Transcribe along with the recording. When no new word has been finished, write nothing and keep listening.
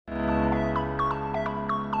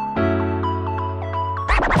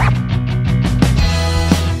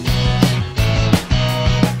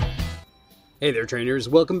Hey there, trainers.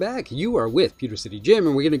 Welcome back. You are with PewterCityJim,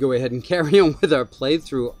 and we're going to go ahead and carry on with our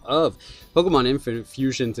playthrough of Pokemon Infinite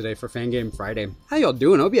Fusion today for Fangame Friday. How y'all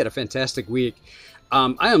doing? I hope you had a fantastic week.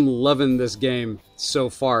 I am loving this game so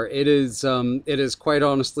far. It is quite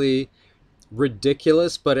honestly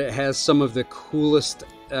ridiculous, but it has some of the coolest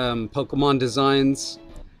Pokemon designs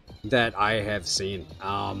that I have seen.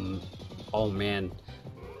 Oh man.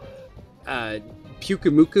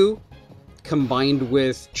 Pyukumuku combined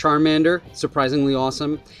with Charmander, surprisingly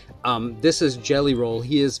awesome. This is Jelly Roll.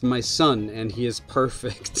 He is my son, and he is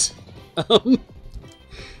perfect.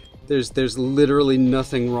 There's literally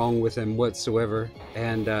nothing wrong with him whatsoever,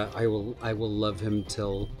 and I will love him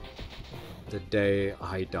till the day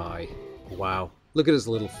I die. Wow. Look at his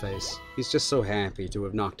little face. He's just so happy to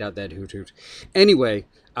have knocked out that Hoot Hoot. Anyway,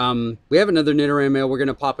 we have another Nidoran mail. We're going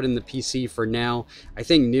to pop it in the PC for now. I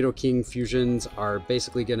think Nidoking fusions are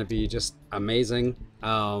basically going to be just amazing.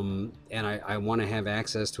 And I want to have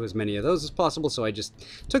access to as many of those as possible, so I just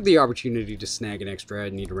took the opportunity to snag an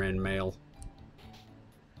extra Nidoran mail.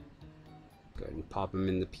 Go ahead and pop them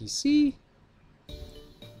in the PC.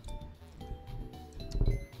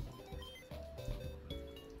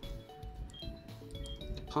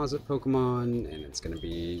 Deposit Pokemon, and it's going to be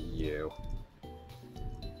you.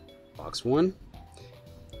 Box 1.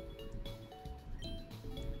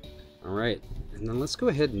 Alright, and then let's go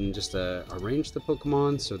ahead and just arrange the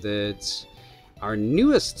Pokemon so that our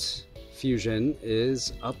newest fusion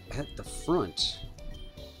is up at the front.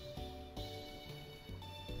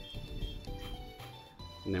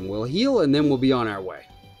 And then we'll heal, and then we'll be on our way.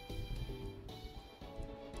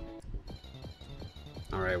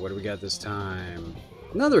 Alright, what do we got this time?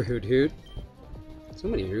 Another Hoot Hoot. So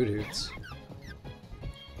many Hoot Hoots.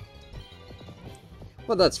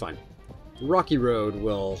 Well, that's fine. Rocky Road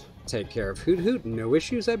will take care of Hoot Hoot. No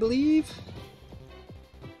issues, I believe.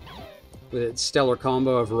 With its stellar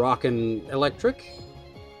combo of rock and electric.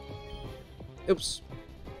 Oops.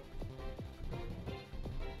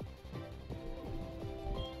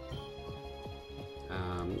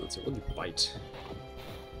 Let's see. We'll do Bite.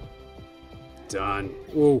 Done.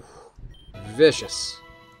 Ooh. Vicious.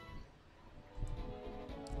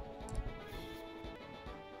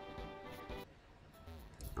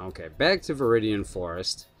 Okay, back to Viridian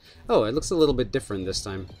Forest. Oh, it looks a little bit different this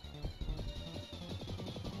time.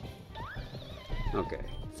 Okay,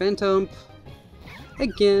 Phantom.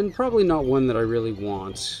 Again, probably not one that I really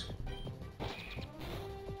want.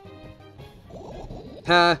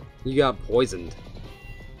 Ha! You got poisoned.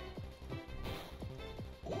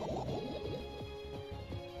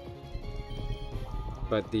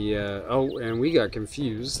 But the, oh, and we got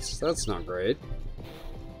confused. That's not great.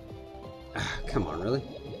 Come on, really?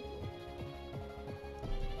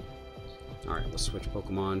 Alright, we'll switch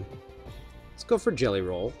Pokemon. Let's go for Jelly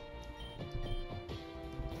Roll.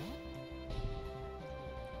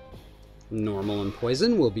 Normal and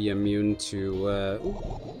Poison will be immune to,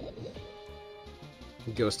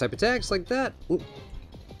 Ghost-type attacks like that. Ooh.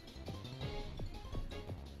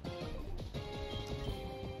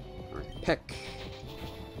 Alright, Peck.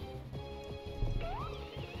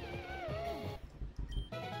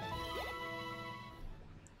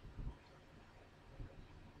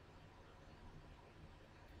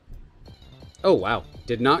 Oh, wow.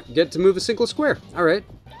 Did not get to move a single square. Alright.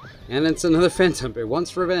 And it's another Phantom. It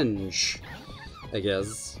wants revenge, I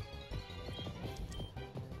guess.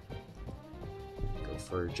 Go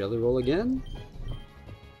for Jelly Roll again.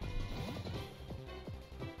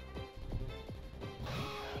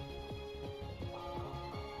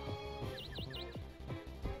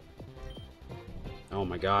 Oh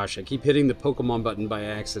my gosh, I keep hitting the Pokemon button by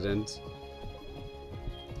accident.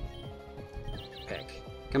 Peck.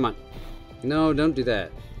 Come on. No, don't do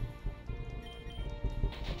that.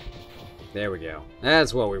 There we go.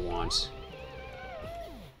 That's what we want.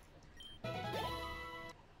 Okay,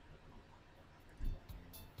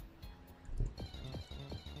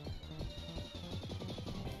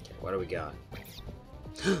 what do we got?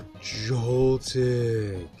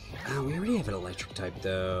 Joltik! Oh, we already have an electric type,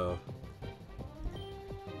 though.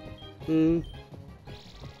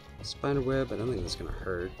 Spiderweb, I don't think that's gonna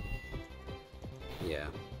hurt. Yeah.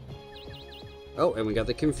 Oh, and we got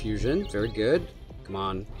the confusion. Very good. Come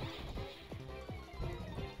on.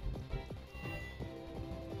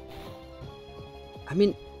 I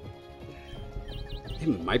mean, it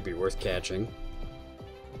might be worth catching.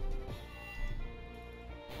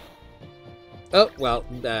 Oh, well,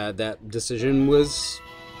 that decision was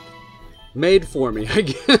made for me, I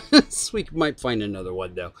guess. We might find another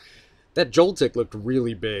one, though. That Joltik looked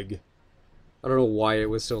really big. I don't know why it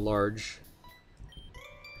was so large.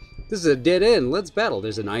 This is a dead end. Let's battle.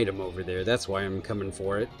 There's an item over there. That's why I'm coming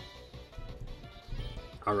for it.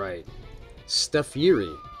 Alright.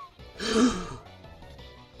 Stuffiri.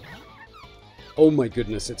 Oh my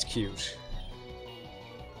goodness, it's cute.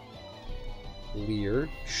 Leer,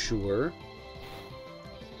 sure.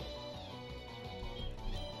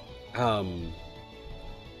 I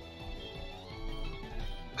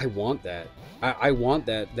want that. I want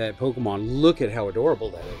that Pokemon. Look at how adorable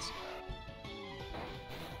that is.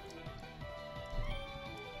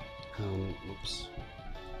 Oops.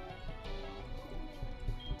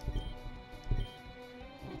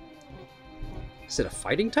 Is it a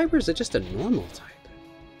fighting type or is it just a normal type?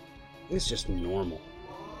 I think it's just normal.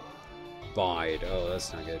 Bide. Oh,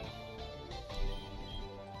 that's not good.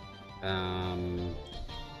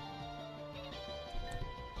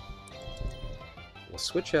 We'll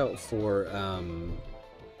switch out for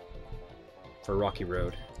Rocky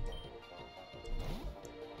Road.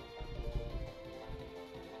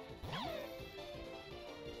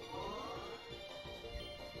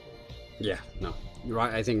 Yeah, no.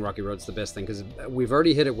 I think Rocky Road's the best thing, because we've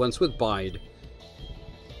already hit it once with Bide.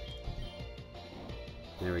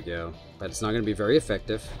 There we go. But it's not going to be very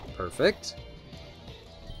effective. Perfect.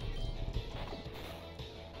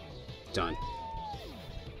 Done.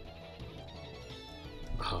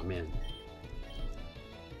 Oh, man.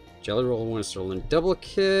 Jelly Roll wants to learn Double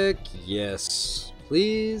Kick. Yes,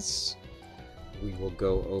 please. We will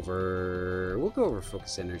go over... We'll go over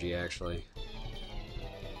Focus Energy, actually.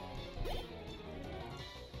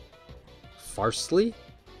 Farsly?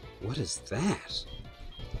 What is that?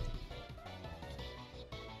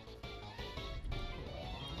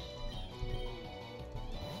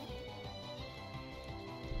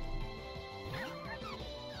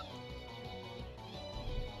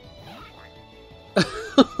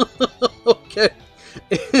 Okay.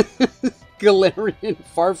 Galarian,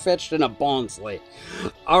 Farfetch'd, and a Bonsly.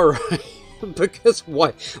 Alright. Because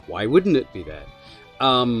why? Why wouldn't it be that?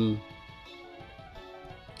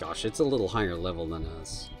 Gosh, it's a little higher level than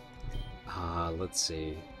us. Let's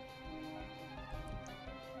see.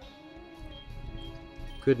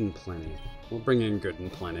 Good and Plenty. We'll bring in Good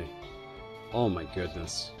and Plenty. Oh my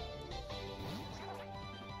goodness.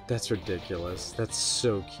 That's ridiculous. That's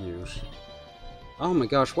so cute. Oh my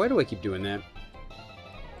gosh, why do I keep doing that?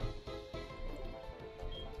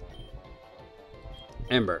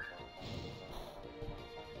 Ember.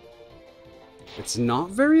 It's not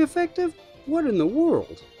very effective? What in the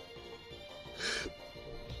world?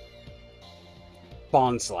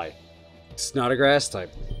 Bonsly. It's not a grass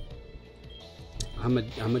type. I'm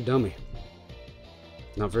a dummy.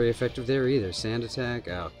 Not very effective there either. Sand attack.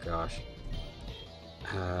 Oh gosh.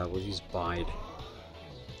 We'll use Bide.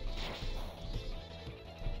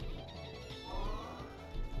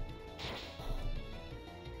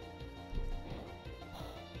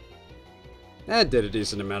 That did a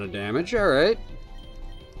decent amount of damage. All right.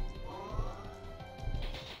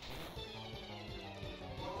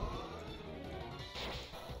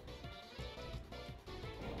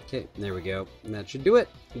 Okay, there we go. That should do it.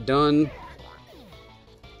 Done.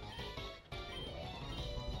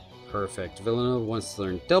 Perfect. Villanova wants to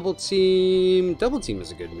learn Double Team. Double Team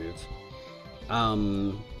is a good move.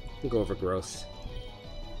 We'll go over Growth.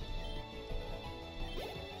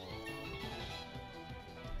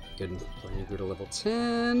 Good. Plenty good to level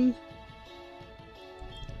 10.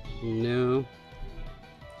 No.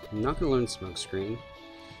 I'm not going to learn Smokescreen.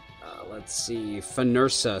 Let's see.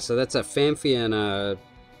 Fanersa. So that's a Phanpy and a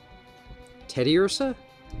Teddiursa?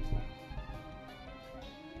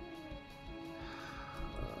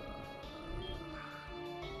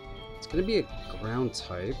 It's going to be a ground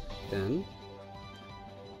type, then.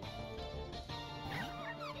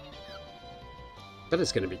 But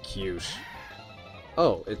it's going to be cute.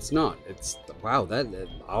 Oh, it's not. It's... Wow, that...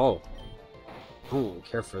 Oh. I don't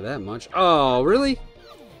care for that much. Oh, really?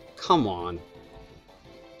 Come on.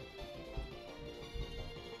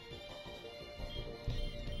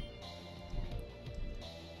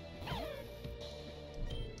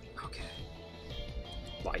 Okay.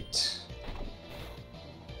 Bite.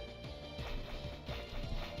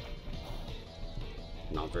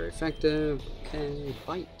 Not very effective. Okay,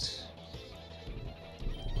 Bite.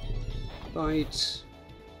 Bite.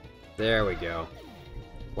 There we go.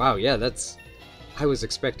 Wow, yeah, that's... I was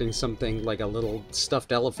expecting something like a little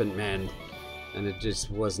stuffed elephant man, and it just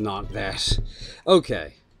was not that.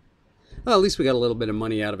 Okay. Well, at least we got a little bit of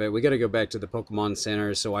money out of it. We gotta go back to the Pokemon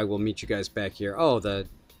Center, so I will meet you guys back here. Oh, the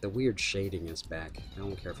weird shading is back. I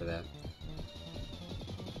don't care for that.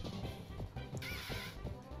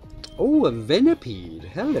 Oh, a Venipede.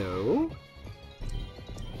 Hello.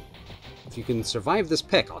 If you can survive this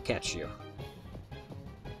peck, I'll catch you.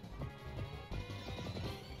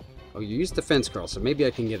 Oh, you used the fence curl, so maybe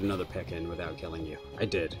I can get another peck in without killing you. I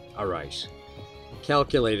did. Alright.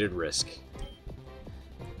 Calculated risk.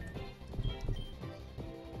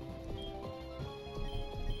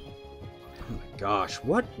 Oh my gosh,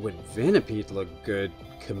 what would Venipede look good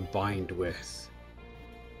combined with?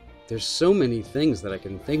 There's so many things that I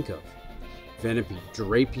can think of. Venipede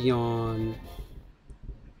Drapion.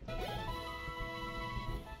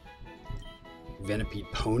 Venipede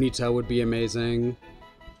Ponyta would be amazing.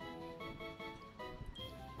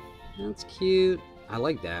 That's cute. I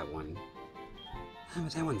like that one. Oh,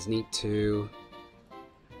 but that one's neat too.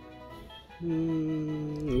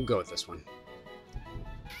 We'll go with this one.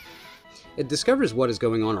 It discovers what is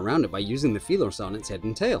going on around it by using the feelers on its head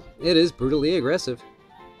and tail. It is brutally aggressive.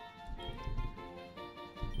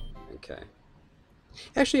 Okay.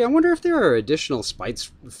 Actually, I wonder if there are additional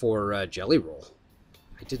spites for Jelly Roll.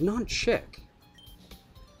 I did not check.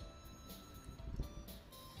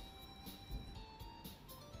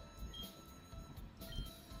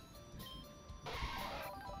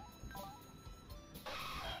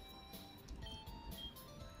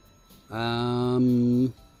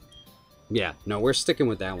 Yeah, no, we're sticking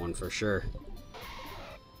with that one for sure.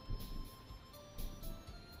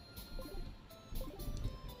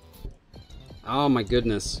 Oh my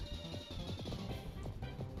goodness.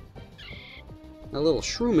 A little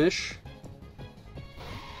shroomish.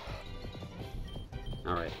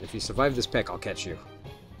 Alright, if you survive this peck, I'll catch you.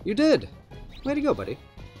 You did! Way to go, buddy.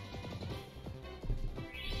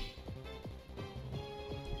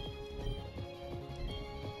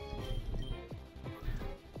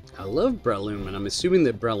 I love Breloom, and I'm assuming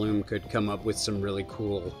that Breloom could come up with some really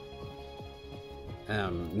cool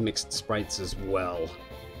mixed sprites as well.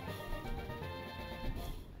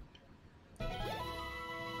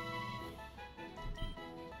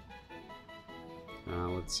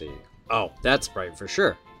 Let's see. Oh, that sprite for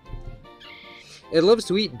sure. It loves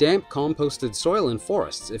to eat damp, composted soil in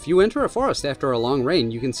forests. If you enter a forest after a long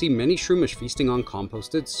rain, you can see many shroomish feasting on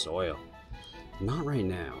composted soil. Not right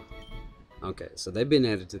now. Okay, so they've been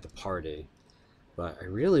added to the party, but I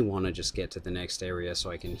really want to just get to the next area so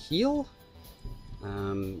I can heal.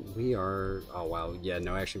 We are... Oh, wow. Yeah,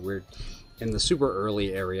 no, actually, we're in the super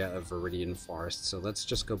early area of Viridian Forest, so let's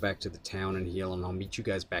just go back to the town and heal, and I'll meet you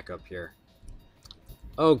guys back up here.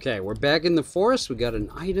 Okay, we're back in the forest. We got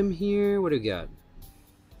an item here. What do we got?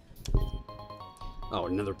 Oh,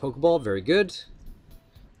 another Pokeball. Very good.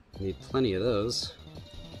 Need plenty of those.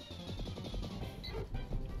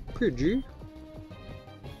 Pretty.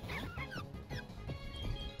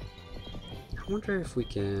 I wonder if we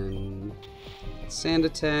can... Sand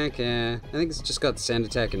Attack, I think it's just got Sand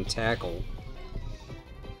Attack and Tackle.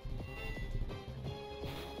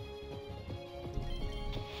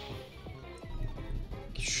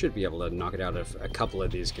 Should be able to knock it out if a couple of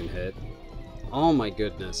these can hit. Oh my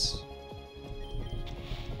goodness.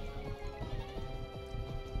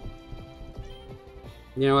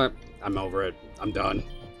 You know what? I'm over it. I'm done.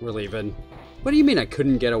 We're leaving. What do you mean I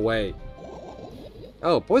couldn't get away?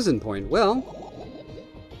 Oh, poison point. Well...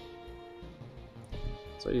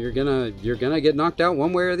 So you're gonna get knocked out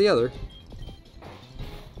one way or the other.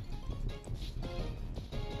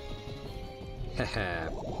 Haha.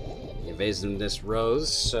 Evasiveness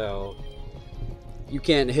rose, so you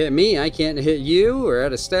can't hit me, I can't hit you. We're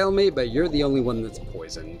at a stalemate, but you're the only one that's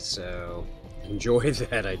poisoned, so enjoy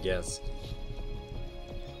that, I guess.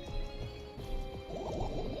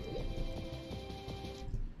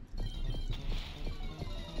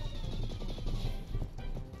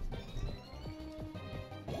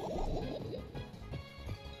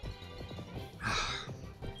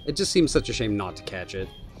 It just seems such a shame not to catch it.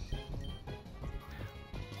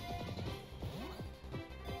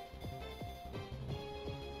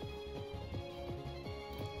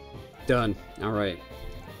 Done. Alright.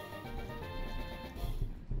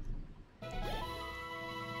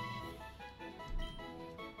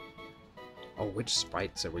 Oh, which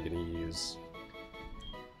sprites are we going to use?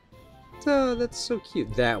 Oh, that's so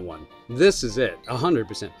cute. That one. This is it.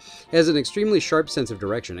 100%. It has an extremely sharp sense of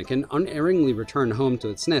direction. It can unerringly return home to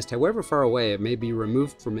its nest, however far away it may be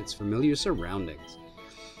removed from its familiar surroundings.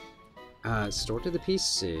 Store to the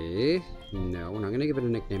PC. No, we're not going to give it a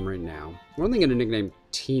nickname right now. We're only going to nickname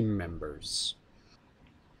team members.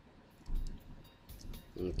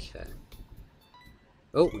 Okay.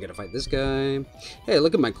 Oh, we gotta fight this guy. Hey,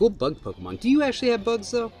 look at my cool bug Pokemon. Do you actually have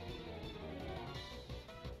bugs, though?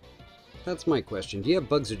 That's my question. Do you have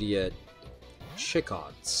bugs or do you have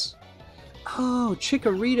Chickots? Oh,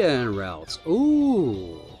 Chikorita and Ralphs.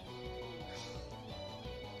 Ooh.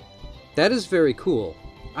 That is very cool.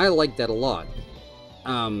 I like that a lot.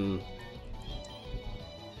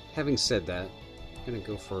 Having said that, I'm gonna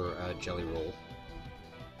go for a Jelly Roll.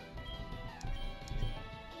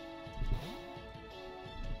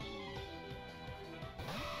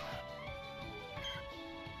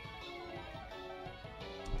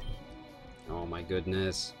 Oh my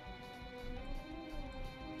goodness.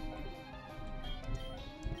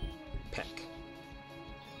 Peck.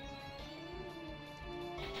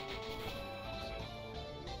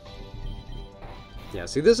 Yeah,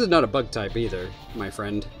 see, this is not a bug type either, my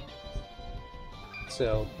friend.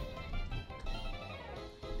 So...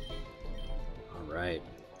 Alright.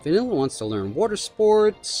 Vanilla wants to learn water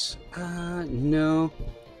sports. No.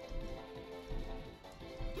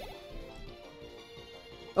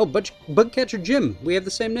 Oh, Bugcatcher Jim. We have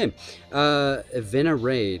the same name.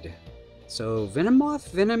 Veneraid. So, Venomoth?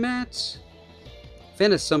 Venomat?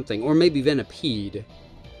 Venis something. Or maybe Venipede.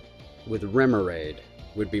 With Remoraid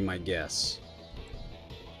would be my guess.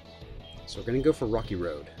 So we're going to go for Rocky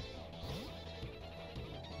Road.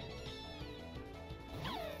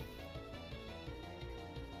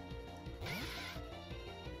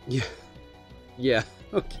 Yeah. Yeah.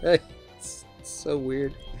 Okay. It's so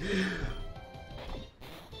weird.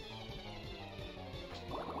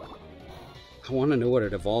 I want to know what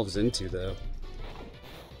it evolves into, though.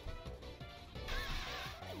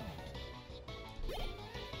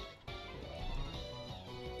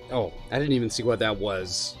 Oh, I didn't even see what that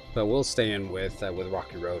was, but we'll stay in with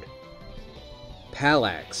Rocky Road.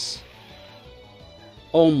 Palax.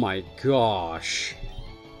 Oh my gosh.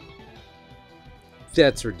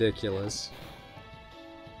 That's ridiculous.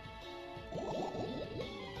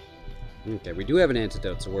 Okay, we do have an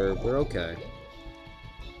antidote, so we're okay.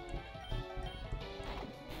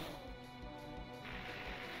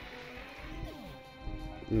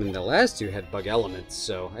 I mean, the last two had bug elements,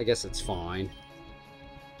 so I guess it's fine.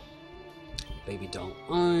 Baby doll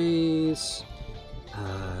eyes.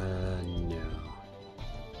 No.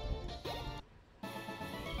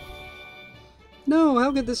 No,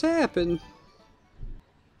 how could this happen?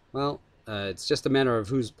 Well, it's just a matter of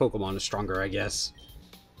whose Pokemon is stronger, I guess.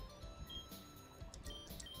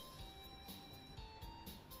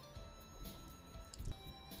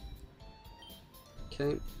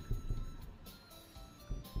 Okay.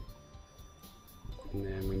 And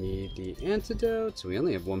then we need the antidote. So we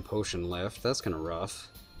only have one potion left. That's kind of rough.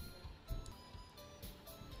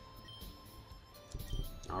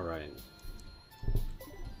 Alright.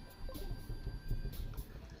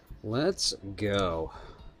 Let's go.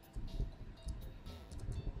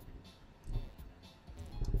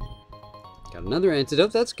 Got another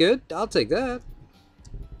antidote. That's good. I'll take that.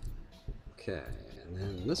 Okay. And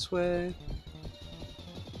then this way.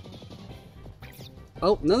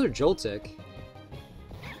 Oh, another Joltik.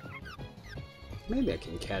 Maybe I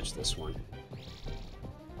can catch this one.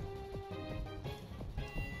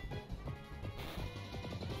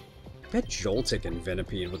 I bet Joltik and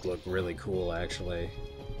Venipede would look really cool, actually.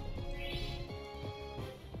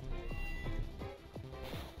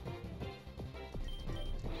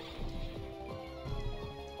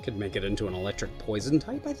 Could make it into an electric poison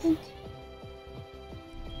type, I think?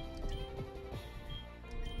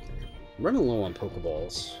 I'm running low on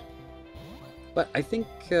Pokeballs. But I think,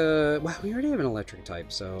 wow, we already have an electric type,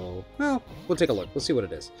 so, well, we'll take a look. We'll see what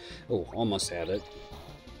it is. Oh, almost had it.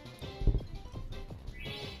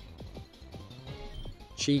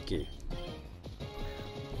 Cheeky.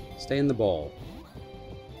 Stay in the ball.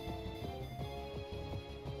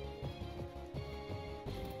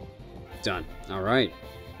 Done. All right.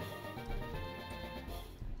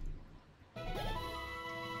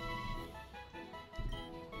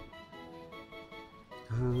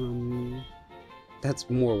 That's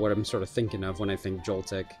more what I'm sort of thinking of when I think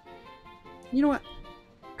Joltik. You know what?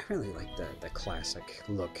 I really like the classic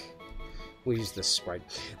look. We'll use this sprite.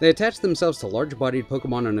 They attach themselves to large-bodied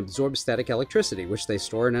Pokemon and absorb static electricity, which they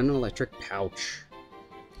store in an electric pouch.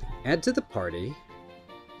 Add to the party.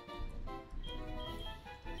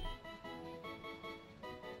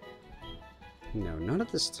 No, not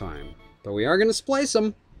at this time. But we are going to splice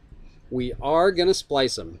them. We are going to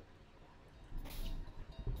splice them.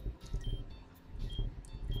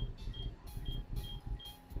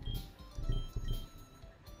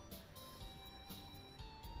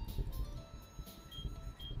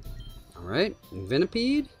 Alright,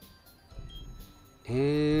 Venipede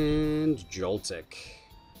and Joltik.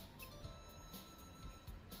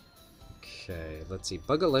 Okay, let's see,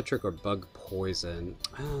 Bug Electric or Bug Poison.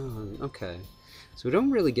 Oh, okay. So we don't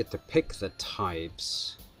really get to pick the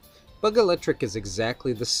types. Bug Electric is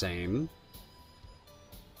exactly the same.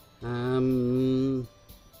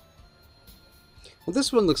 Well,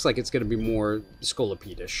 this one looks like it's going to be more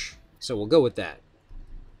Scolipede-ish, so we'll go with that.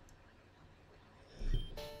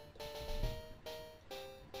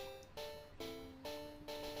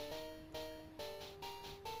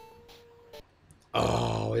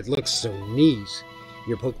 Oh, it looks so neat.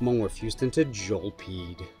 Your Pokemon were fused into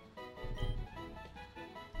Jolpede.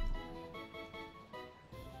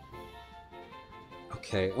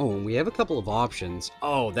 Okay, oh, and we have a couple of options.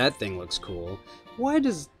 Oh, that thing looks cool. Why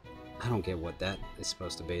does... I don't get what that is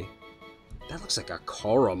supposed to be. That looks like a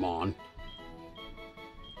Coromon.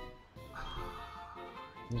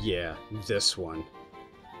 Yeah, this one.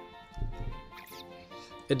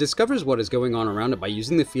 It discovers what is going on around it by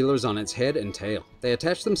using the feelers on its head and tail. They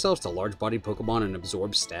attach themselves to large-bodied Pokemon and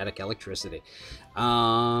absorb static electricity.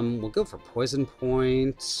 We'll go for Poison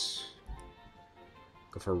Point.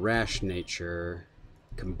 Go for Rash Nature.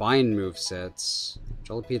 Combine movesets.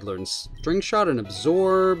 Jolipede learns String Shot and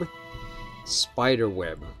Absorb.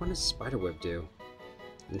 Spiderweb. What does Spiderweb do?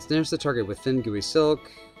 Ensnares the target with thin, gooey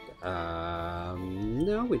silk.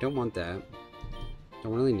 No, we don't want that.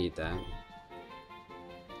 Don't really need that.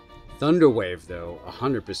 Thunderwave, though,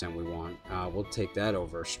 100% we want. We'll take that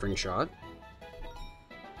over String Shot.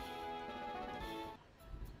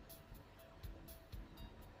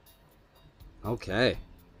 Okay.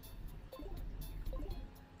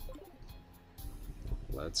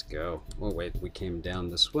 Let's go. Oh, wait, we came down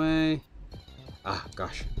this way. Ah,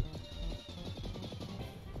 gosh.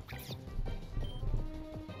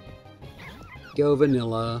 Go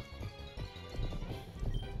Vanilla.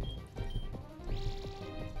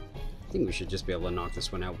 I think we should just be able to knock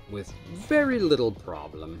this one out with very little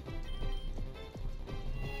problem.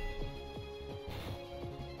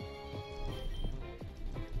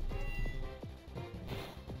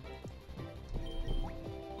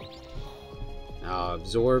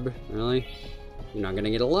 Absorb, really? You're not gonna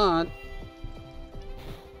get a lot.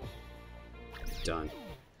 Done.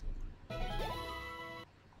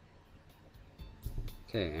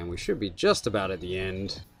 Okay, and we should be just about at the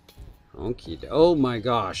end. Okay. Oh my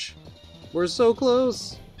gosh. We're so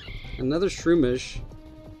close. Another Shroomish.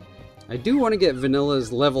 I do want to get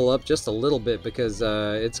Vanilla's level up just a little bit because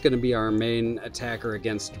it's going to be our main attacker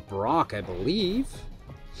against Brock, I believe.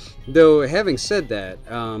 Though, having said that,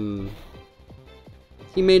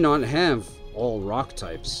 he may not have all rock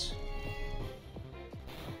types.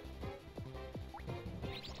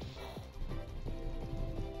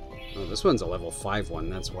 Oh, this one's a level 5 one,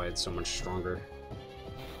 that's why it's so much stronger.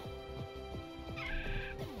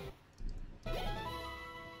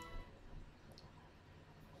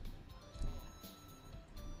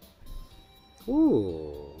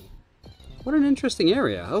 Ooh, what an interesting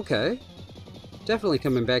area. Okay. Definitely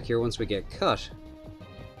coming back here once we get cut.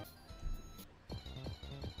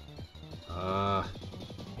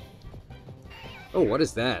 Oh, what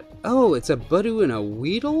is that? Oh, it's a Budu and a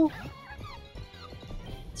Weedle?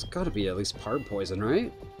 It's gotta be at least part poison,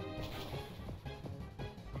 right?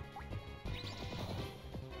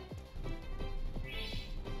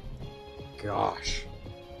 Gosh.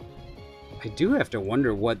 I do have to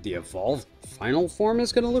wonder what the evolved final form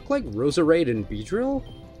is going to look like. Roserade and Beedrill?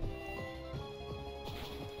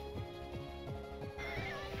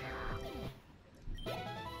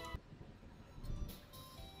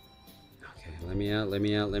 Okay, let me out, let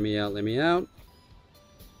me out, let me out, let me out.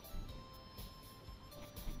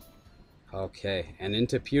 Okay, and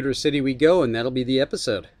into Pewter City we go, and that'll be the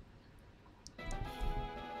episode.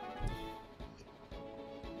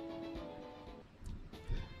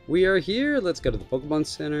 We are here. Let's go to the Pokemon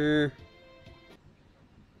Center.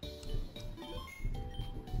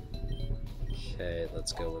 Okay,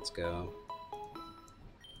 let's go, let's go.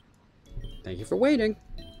 Thank you for waiting.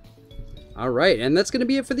 Alright, and that's going to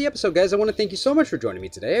be it for the episode, guys. I want to thank you so much for joining me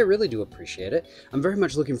today. I really do appreciate it. I'm very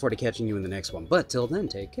much looking forward to catching you in the next one. But till then,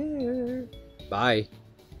 take care. Bye.